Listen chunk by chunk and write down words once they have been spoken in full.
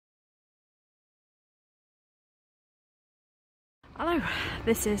Hello,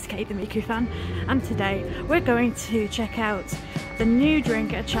 this is Kate the Miku fan, and today we're going to check out the new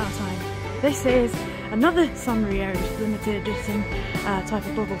drink at Chatime. This is another Sanrio limited edition type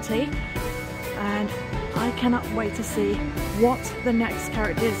of bubble tea, and I cannot wait to see what the next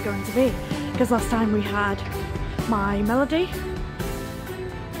character is going to be, because last time we had my Melody,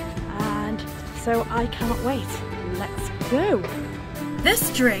 and so I cannot wait. Let's go!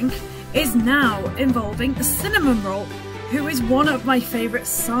 This drink is now involving the Cinnamonroll, who is one of my favourite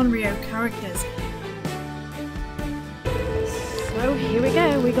Sanrio characters. So here we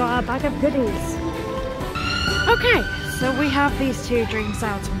go, we got our bag of goodies. Okay, so we have these two drinks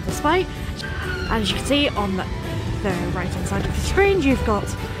out on display. As you can see on the right hand side of the screen, you've got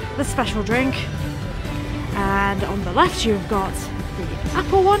the special drink, and on the left you've got the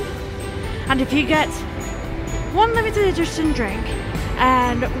apple one. And if you get one limited edition drink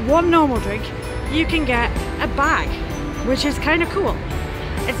and one normal drink, you can get a bag, which is kind of cool.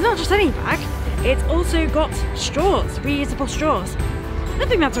 It's not just any bag, it's also got straws, reusable straws. I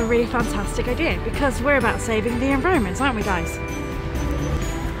think that's a really fantastic idea, because we're about saving the environment, aren't we guys?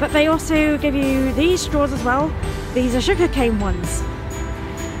 But they also give you these straws as well. These are sugarcane ones,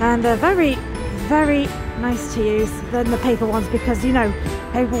 and they're very, very nice to use than the paper ones, because you know,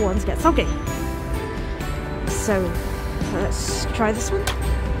 paper ones get soggy. So let's try this one.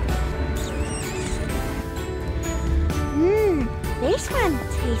 This one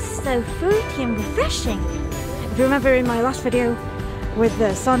tastes so fruity and refreshing. If you remember in my last video with the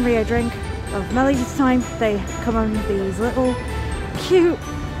Sanrio drink of Melody's Time, they come on these little cute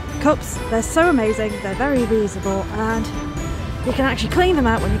cups. They're so amazing, they're very reusable, and you can actually clean them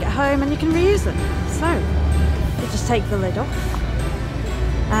out when you get home and you can reuse them. So, you just take the lid off.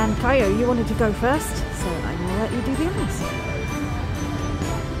 And Kaio, you wanted to go first, so I'm going to let you do the honors.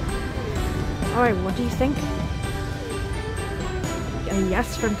 Alright, what do you think? A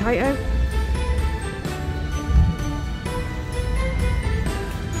yes from Kaito.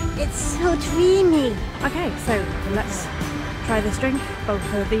 It's so dreamy. Okay, so let's try this drink.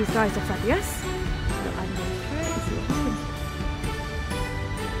 Both of these guys have said yes. So I'm going to try it and see what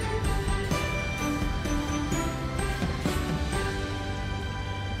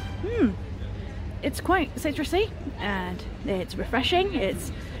happens. It's quite citrusy and it's refreshing.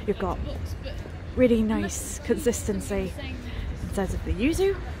 You've got really nice consistency. Instead of the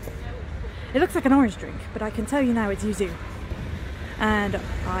yuzu. It looks like an orange drink, but I can tell you now it's yuzu. And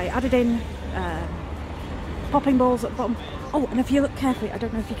I added in popping balls at the bottom. Oh, and if you look carefully, I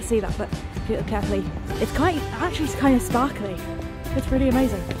don't know if you can see that, but if you look carefully, it's kind of sparkly. It's really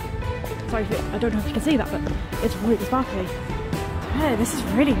amazing. Sorry, I don't know if you can see that, but it's really sparkly. Yeah, this is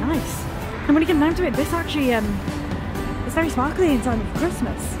really nice. And when you get down to it, this actually it's very sparkly in time of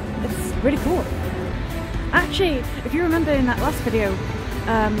Christmas. It's really cool. Actually, if you remember in that last video,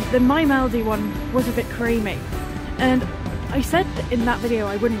 the My Melody one was a bit creamy, and I said in that video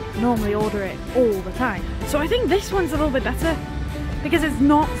I wouldn't normally order it all the time. So I think this one's a little bit better, because it's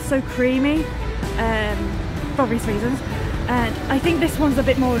not so creamy, for obvious reasons, and I think this one's a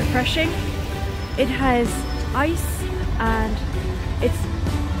bit more refreshing. It has ice, and it's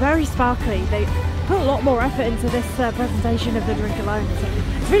very sparkly. They put a lot more effort into this presentation of the drink alone. So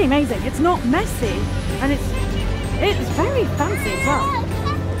it's really amazing. It's not messy, and it's very fancy as well.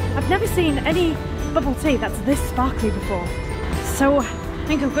 I've never seen any bubble tea that's this sparkly before. So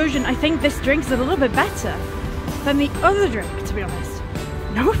in conclusion, I think this drink's a little bit better than the other drink, to be honest.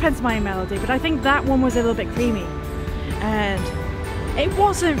 No offense to My Melody, but I think that one was a little bit creamy, and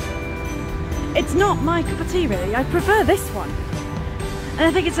it's not my cup of tea really. I prefer this one. And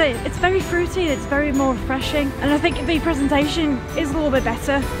I think it's very fruity, it's very more refreshing, and I think the presentation is a little bit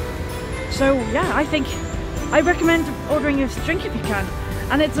better. So yeah, I recommend ordering this drink if you can.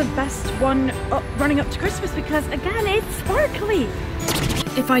 And it's the best one running up to Christmas, because again, it's sparkly.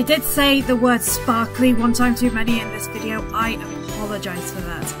 If I did say the word sparkly one time too many in this video, I apologise for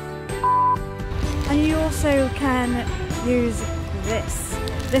that. And you also can use this.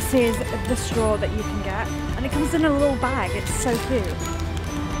 This is the straw that you can get, and it comes in a little bag. It's so cute.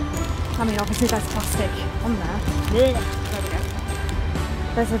 I mean, obviously there's plastic on there. There we go.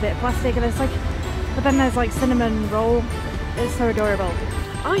 There's a bit of plastic, and but then there's like Cinnamonroll. It's so adorable.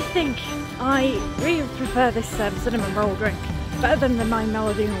 I think I really prefer this Cinnamonroll drink better than the My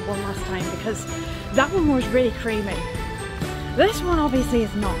Melody one last time, because that one was really creamy. This one obviously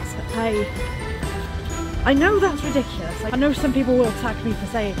is not. I know that's ridiculous. I know some people will attack me for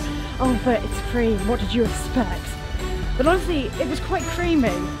saying, oh, but it's cream, what did you expect? But honestly, it was quite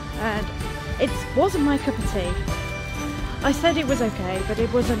creamy, and it wasn't my cup of tea. I said it was okay, but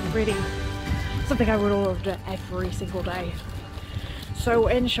it wasn't really something I would order every single day. So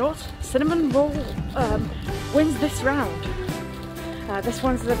in short, Cinnamonroll wins this round. This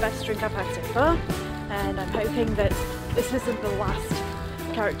one's the best drink I've had so far, and I'm hoping that this isn't the last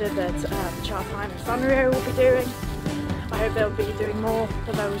character that Chatime and Sanrio will be doing. I hope they'll be doing more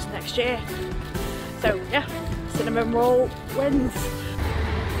for those next year. So yeah, Cinnamonroll wins.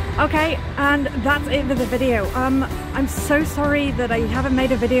 Okay, and that's it for the video. I'm so sorry that I haven't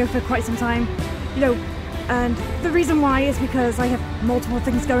made a video for quite some time, you know, and the reason why is because I have multiple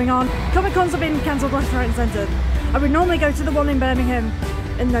things going on. Comic-Cons have been cancelled left, right and centre. I would normally go to the one in Birmingham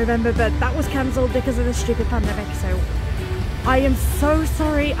in November, but that was cancelled because of the stupid pandemic, so I am so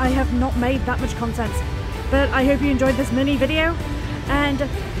sorry I have not made that much content. But I hope you enjoyed this mini video, and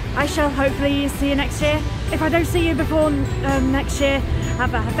I shall hopefully see you next year. If I don't see you before next year,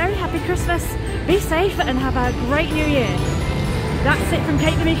 have a very happy Christmas, be safe and have a great new year. That's it from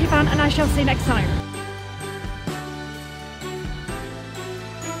Kate the Mickey fan, and I shall see you next time.